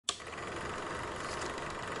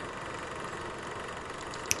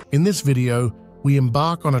In this video, we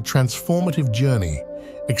embark on a transformative journey,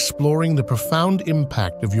 exploring the profound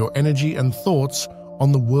impact of your energy and thoughts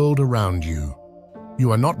on the world around you.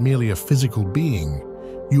 You are not merely a physical being,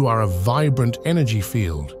 you are a vibrant energy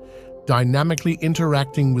field, dynamically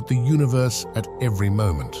interacting with the universe at every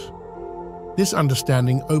moment. This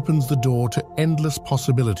understanding opens the door to endless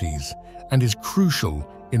possibilities and is crucial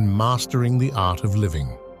in mastering the art of living.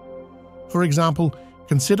 For example,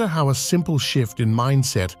 consider how a simple shift in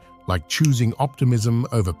mindset, like choosing optimism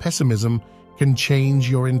over pessimism, can change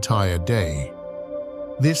your entire day.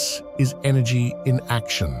 This is energy in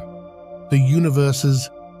action, the universe's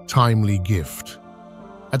timely gift.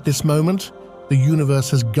 At this moment, the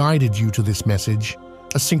universe has guided you to this message,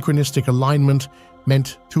 a synchronistic alignment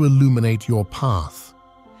meant to illuminate your path.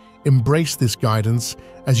 Embrace this guidance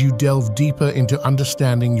as you delve deeper into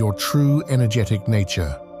understanding your true energetic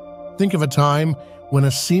nature. Think of a time when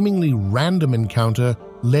a seemingly random encounter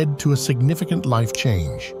led to a significant life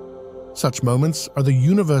change. Such moments are the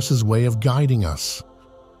universe's way of guiding us.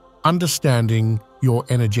 Understanding your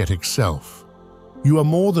energetic self. You are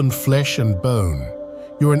more than flesh and bone.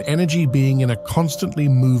 You're an energy being in a constantly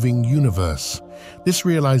moving universe. This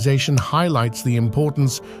realization highlights the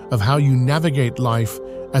importance of how you navigate life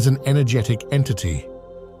as an energetic entity.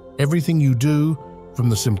 Everything you do, from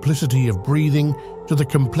the simplicity of breathing to the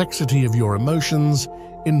complexity of your emotions,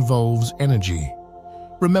 involves energy.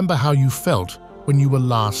 Remember how you felt when you were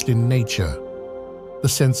last in nature. The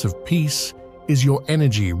sense of peace is your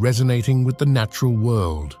energy resonating with the natural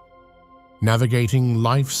world, navigating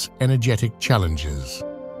life's energetic challenges.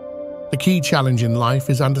 The key challenge in life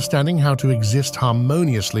is understanding how to exist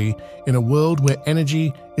harmoniously in a world where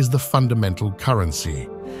energy is the fundamental currency.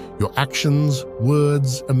 Your actions,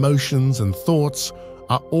 words, emotions, and thoughts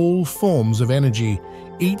are all forms of energy,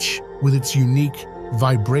 each with its unique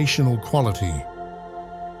vibrational quality.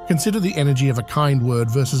 Consider the energy of a kind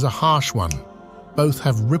word versus a harsh one. Both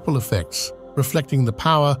have ripple effects, reflecting the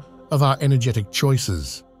power of our energetic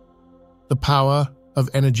choices. The power of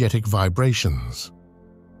energetic vibrations.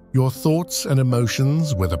 Your thoughts and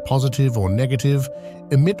emotions, whether positive or negative,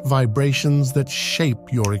 emit vibrations that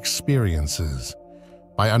shape your experiences.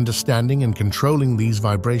 By understanding and controlling these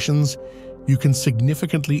vibrations, you can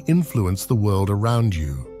significantly influence the world around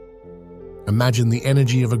you. Imagine the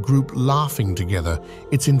energy of a group laughing together.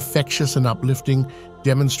 It's infectious and uplifting,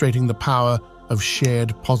 demonstrating the power of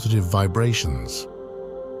shared positive vibrations.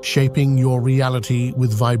 Shaping your reality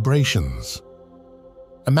with vibrations.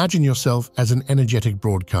 Imagine yourself as an energetic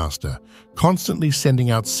broadcaster, constantly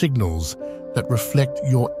sending out signals that reflect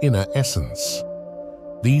your inner essence.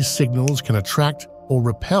 These signals can attract or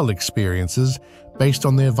repel experiences based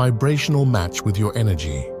on their vibrational match with your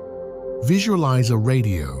energy. Visualize a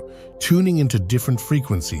radio tuning into different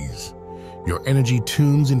frequencies. Your energy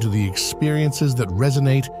tunes into the experiences that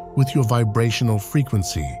resonate with your vibrational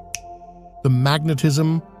frequency. The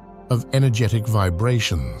magnetism of energetic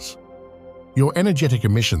vibrations. Your energetic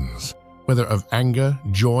emissions, whether of anger,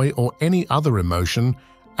 joy, or any other emotion,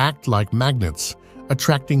 act like magnets,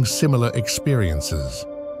 attracting similar experiences.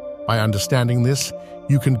 By understanding this,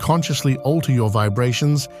 you can consciously alter your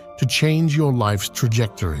vibrations to change your life's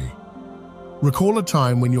trajectory. Recall a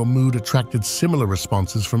time when your mood attracted similar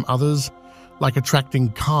responses from others, like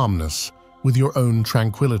attracting calmness with your own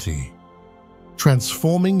tranquility.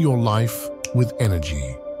 Transforming your life with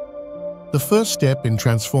energy. The first step in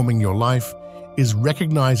transforming your life is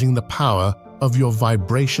recognizing the power of your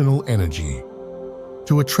vibrational energy.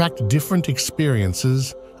 To attract different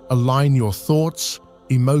experiences, align your thoughts,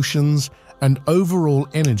 emotions, and overall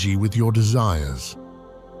energy with your desires.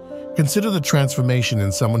 Consider the transformation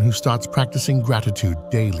in someone who starts practicing gratitude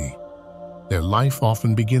daily. Their life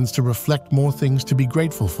often begins to reflect more things to be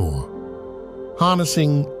grateful for.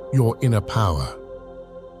 Harnessing your inner power.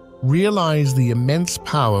 Realize the immense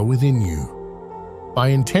power within you. By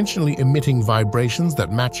intentionally emitting vibrations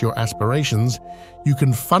that match your aspirations, you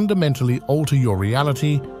can fundamentally alter your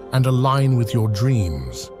reality and align with your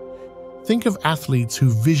dreams. Think of athletes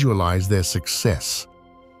who visualize their success.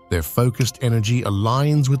 Their focused energy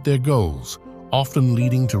aligns with their goals, often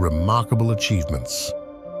leading to remarkable achievements.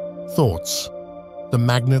 Thoughts, the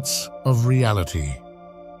magnets of reality.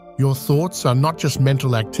 Your thoughts are not just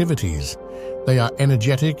mental activities, they are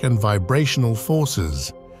energetic and vibrational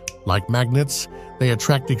forces. Like magnets, they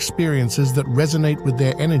attract experiences that resonate with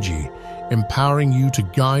their energy, empowering you to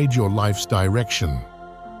guide your life's direction.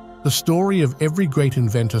 The story of every great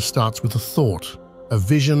inventor starts with a thought, a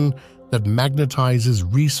vision that magnetizes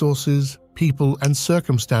resources, people, and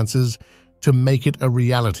circumstances to make it a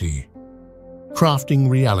reality. Crafting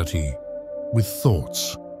reality with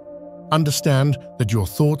thoughts. Understand that your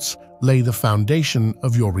thoughts lay the foundation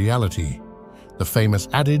of your reality. The famous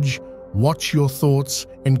adage, "Watch your thoughts,"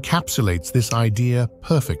 encapsulates this idea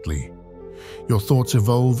perfectly. Your thoughts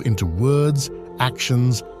evolve into words,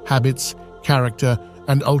 actions, habits, character,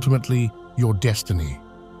 and ultimately, your destiny.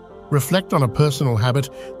 Reflect on a personal habit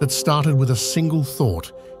that started with a single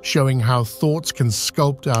thought, showing how thoughts can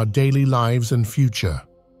sculpt our daily lives and future.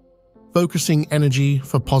 Focusing energy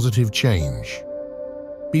for positive change.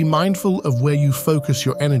 Be mindful of where you focus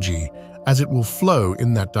your energy, as it will flow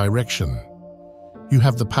in that direction. You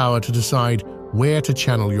have the power to decide where to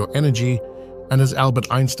channel your energy, and as Albert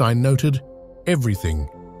Einstein noted, everything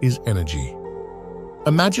is energy.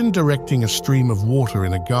 Imagine directing a stream of water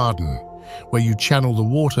in a garden. Where you channel the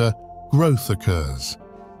water, growth occurs.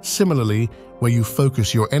 Similarly, where you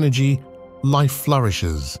focus your energy, life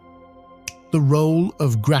flourishes. The role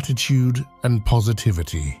of gratitude and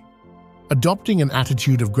positivity. Adopting an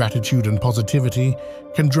attitude of gratitude and positivity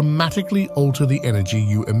can dramatically alter the energy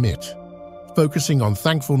you emit. Focusing on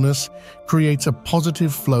thankfulness creates a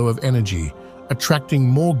positive flow of energy, attracting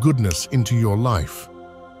more goodness into your life.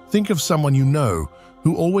 Think of someone you know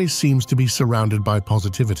who always seems to be surrounded by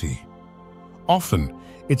positivity. Often,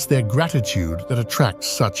 it's their gratitude that attracts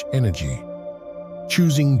such energy.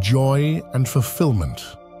 Choosing joy and fulfillment.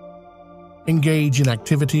 Engage in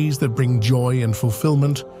activities that bring joy and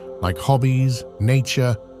fulfillment, like hobbies,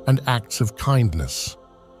 nature, and acts of kindness.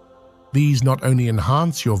 These not only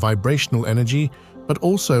enhance your vibrational energy, but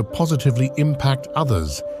also positively impact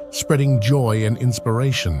others, spreading joy and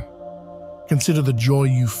inspiration. Consider the joy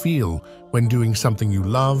you feel when doing something you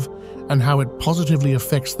love and how it positively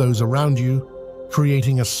affects those around you,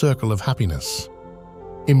 creating a circle of happiness.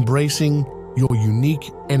 Embracing your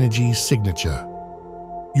unique energy signature.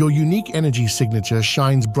 Your unique energy signature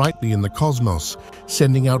shines brightly in the cosmos,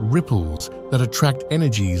 sending out ripples that attract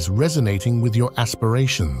energies resonating with your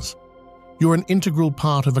aspirations. You're an integral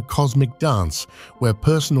part of a cosmic dance where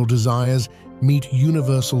personal desires meet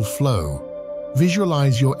universal flow.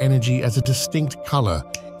 Visualize your energy as a distinct color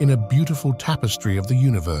in a beautiful tapestry of the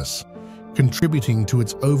universe, contributing to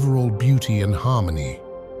its overall beauty and harmony.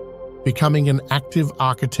 Becoming an active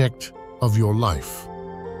architect of your life.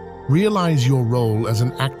 Realize your role as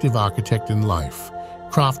an active architect in life,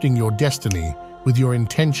 crafting your destiny with your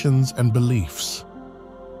intentions and beliefs.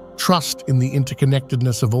 Trust in the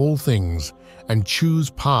interconnectedness of all things and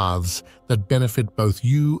choose paths that benefit both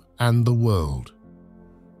you and the world.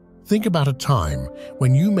 Think about a time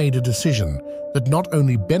when you made a decision that not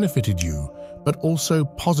only benefited you, but also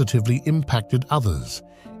positively impacted others,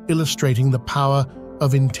 illustrating the power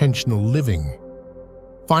of intentional living.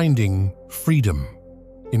 Finding freedom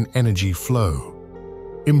in energy flow.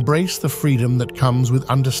 Embrace the freedom that comes with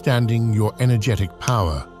understanding your energetic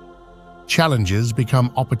power. Challenges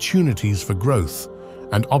become opportunities for growth,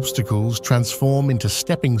 and obstacles transform into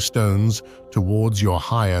stepping stones towards your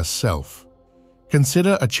higher self.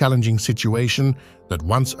 Consider a challenging situation that,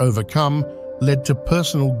 once overcome, led to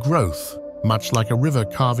personal growth, much like a river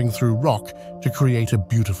carving through rock to create a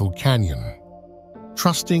beautiful canyon.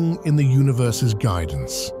 Trusting in the universe's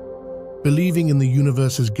guidance. Believing in the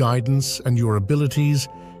universe's guidance and your abilities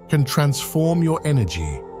can transform your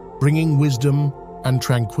energy, bringing wisdom and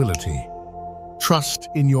tranquility. Trust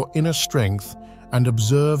in your inner strength and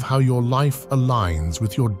observe how your life aligns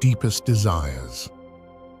with your deepest desires.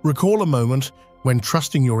 Recall a moment when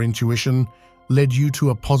trusting your intuition led you to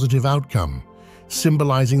a positive outcome,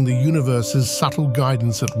 symbolizing the universe's subtle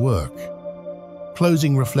guidance at work.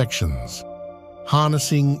 Closing reflections.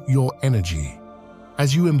 Harnessing your energy.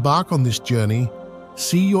 As you embark on this journey,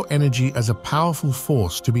 see your energy as a powerful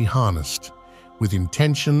force to be harnessed. With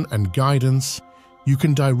intention and guidance, you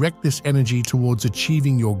can direct this energy towards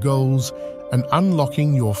achieving your goals and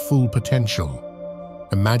unlocking your full potential.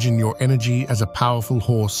 Imagine your energy as a powerful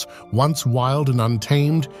horse, once wild and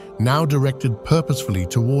untamed, now directed purposefully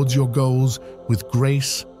towards your goals with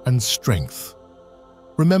grace and strength.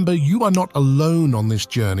 Remember, you are not alone on this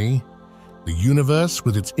journey. The universe,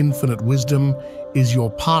 with its infinite wisdom, is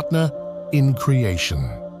your partner in creation.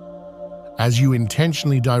 As you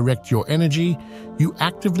intentionally direct your energy, you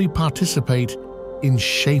actively participate in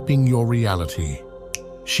shaping your reality.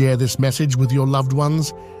 Share this message with your loved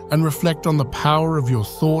ones and reflect on the power of your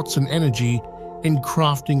thoughts and energy in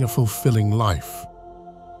crafting a fulfilling life.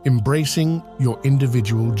 Embracing your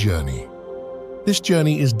individual journey. This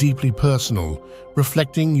journey is deeply personal,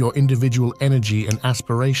 reflecting your individual energy and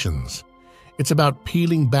aspirations. It's about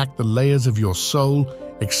peeling back the layers of your soul,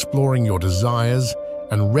 exploring your desires,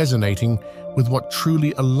 and resonating with what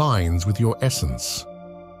truly aligns with your essence.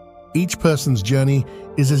 Each person's journey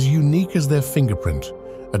is as unique as their fingerprint,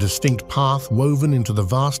 a distinct path woven into the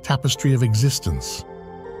vast tapestry of existence.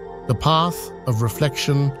 The path of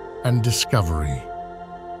reflection and discovery.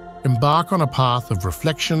 Embark on a path of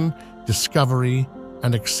reflection, discovery,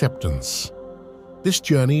 and acceptance. This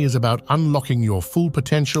journey is about unlocking your full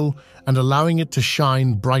potential and allowing it to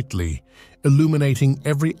shine brightly, illuminating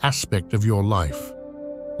every aspect of your life.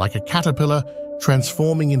 Like a caterpillar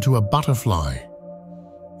transforming into a butterfly.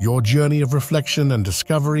 Your journey of reflection and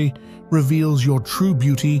discovery reveals your true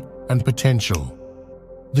beauty and potential.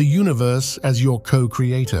 The universe as your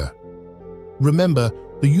co-creator. Remember,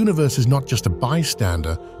 the universe is not just a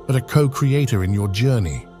bystander, but a co-creator in your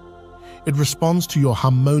journey. It responds to your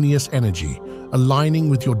harmonious energy, aligning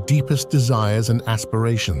with your deepest desires and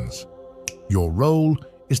aspirations. Your role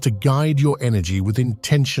is to guide your energy with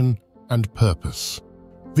intention and purpose.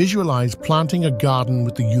 Visualize planting a garden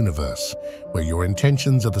with the universe, where your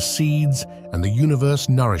intentions are the seeds and the universe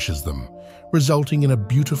nourishes them, resulting in a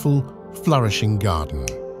beautiful, flourishing garden.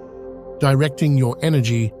 Directing your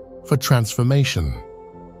energy for transformation.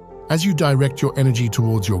 As you direct your energy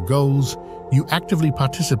towards your goals, you actively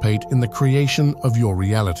participate in the creation of your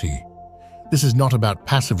reality. This is not about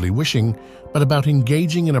passively wishing, but about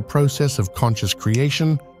engaging in a process of conscious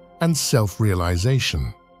creation and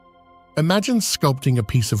self-realization. Imagine sculpting a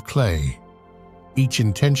piece of clay. Each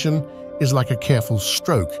intention is like a careful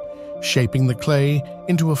stroke, shaping the clay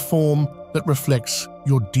into a form that reflects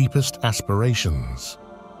your deepest aspirations.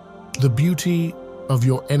 The beauty of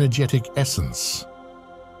your energetic essence.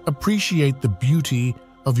 Appreciate the beauty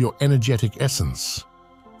of your energetic essence.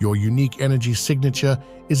 Your unique energy signature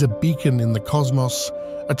is a beacon in the cosmos,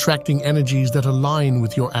 attracting energies that align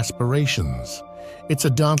with your aspirations. It's a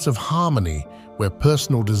dance of harmony where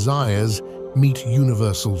personal desires meet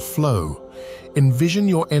universal flow. Envision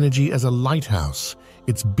your energy as a lighthouse,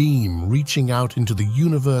 its beam reaching out into the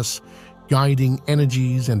universe, guiding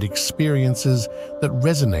energies and experiences that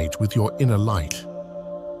resonate with your inner light.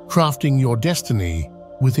 Crafting your destiny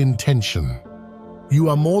with intention. You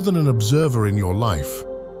are more than an observer in your life.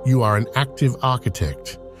 You are an active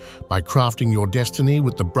architect. By crafting your destiny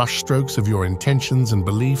with the brushstrokes of your intentions and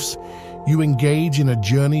beliefs, you engage in a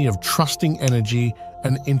journey of trusting energy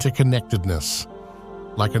and interconnectedness.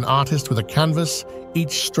 Like an artist with a canvas,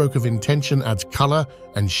 each stroke of intention adds color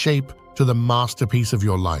and shape to the masterpiece of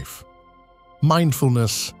your life.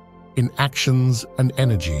 Mindfulness in actions and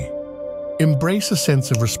energy. Embrace a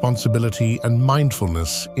sense of responsibility and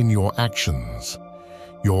mindfulness in your actions.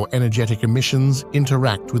 Your energetic emissions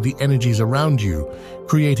interact with the energies around you,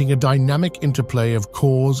 creating a dynamic interplay of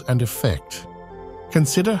cause and effect.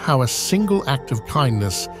 Consider how a single act of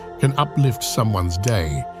kindness can uplift someone's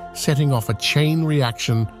day, setting off a chain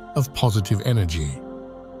reaction of positive energy.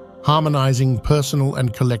 Harmonizing personal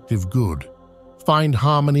and collective good. Find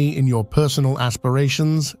harmony in your personal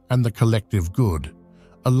aspirations and the collective good.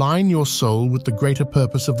 Align your soul with the greater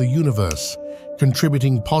purpose of the universe,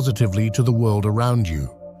 contributing positively to the world around you.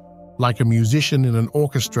 Like a musician in an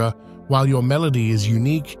orchestra, while your melody is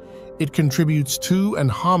unique, it contributes to and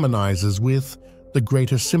harmonizes with the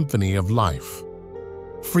greater symphony of life.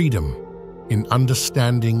 Freedom in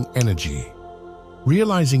understanding energy.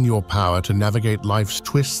 Realizing your power to navigate life's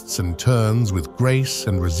twists and turns with grace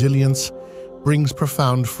and resilience brings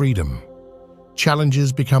profound freedom.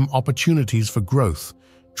 Challenges become opportunities for growth,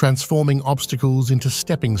 transforming obstacles into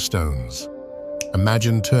stepping stones.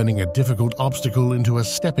 Imagine turning a difficult obstacle into a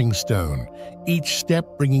stepping stone, each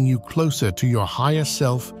step bringing you closer to your higher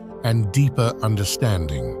self and deeper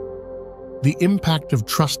understanding. The impact of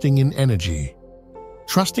trusting in energy.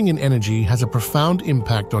 Trusting in energy has a profound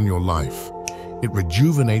impact on your life. It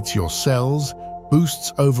rejuvenates your cells,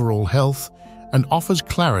 boosts overall health, and offers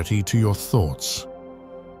clarity to your thoughts.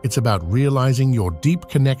 It's about realizing your deep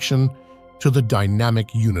connection to the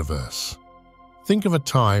dynamic universe. Think of a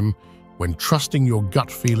time when trusting your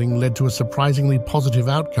gut feeling led to a surprisingly positive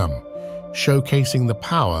outcome, showcasing the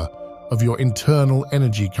power of your internal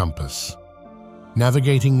energy compass.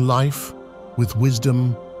 Navigating life with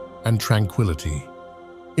wisdom and tranquility.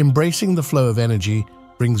 Embracing the flow of energy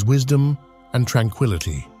brings wisdom and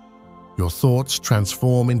tranquility. Your thoughts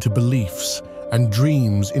transform into beliefs and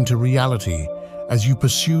dreams into reality as you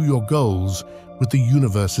pursue your goals with the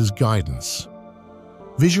universe's guidance.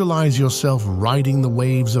 Visualize yourself riding the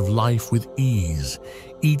waves of life with ease,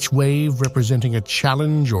 each wave representing a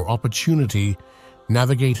challenge or opportunity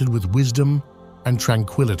navigated with wisdom and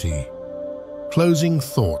tranquility. Closing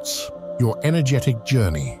thoughts, your energetic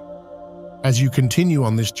journey. As you continue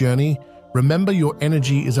on this journey, remember your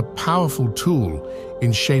energy is a powerful tool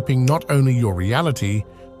in shaping not only your reality,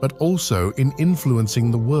 but also in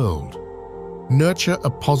influencing the world. Nurture a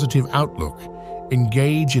positive outlook,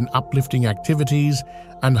 engage in uplifting activities,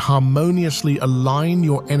 and harmoniously align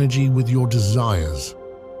your energy with your desires.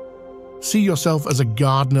 See yourself as a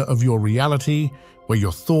gardener of your reality, where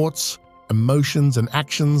your thoughts, emotions, and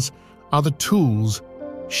actions are the tools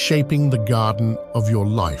shaping the garden of your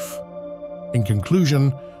life. In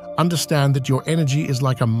conclusion, understand that your energy is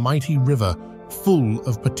like a mighty river full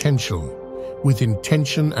of potential. With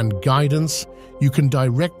intention and guidance, you can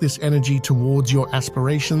direct this energy towards your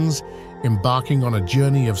aspirations, embarking on a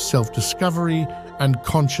journey of self-discovery and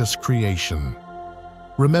conscious creation.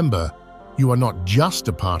 Remember, you are not just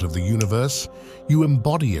a part of the universe, you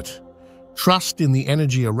embody it. Trust in the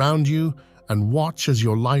energy around you and watch as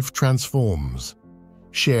your life transforms.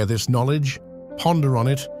 Share this knowledge, ponder on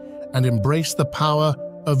it, and embrace the power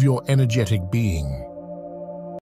of your energetic being.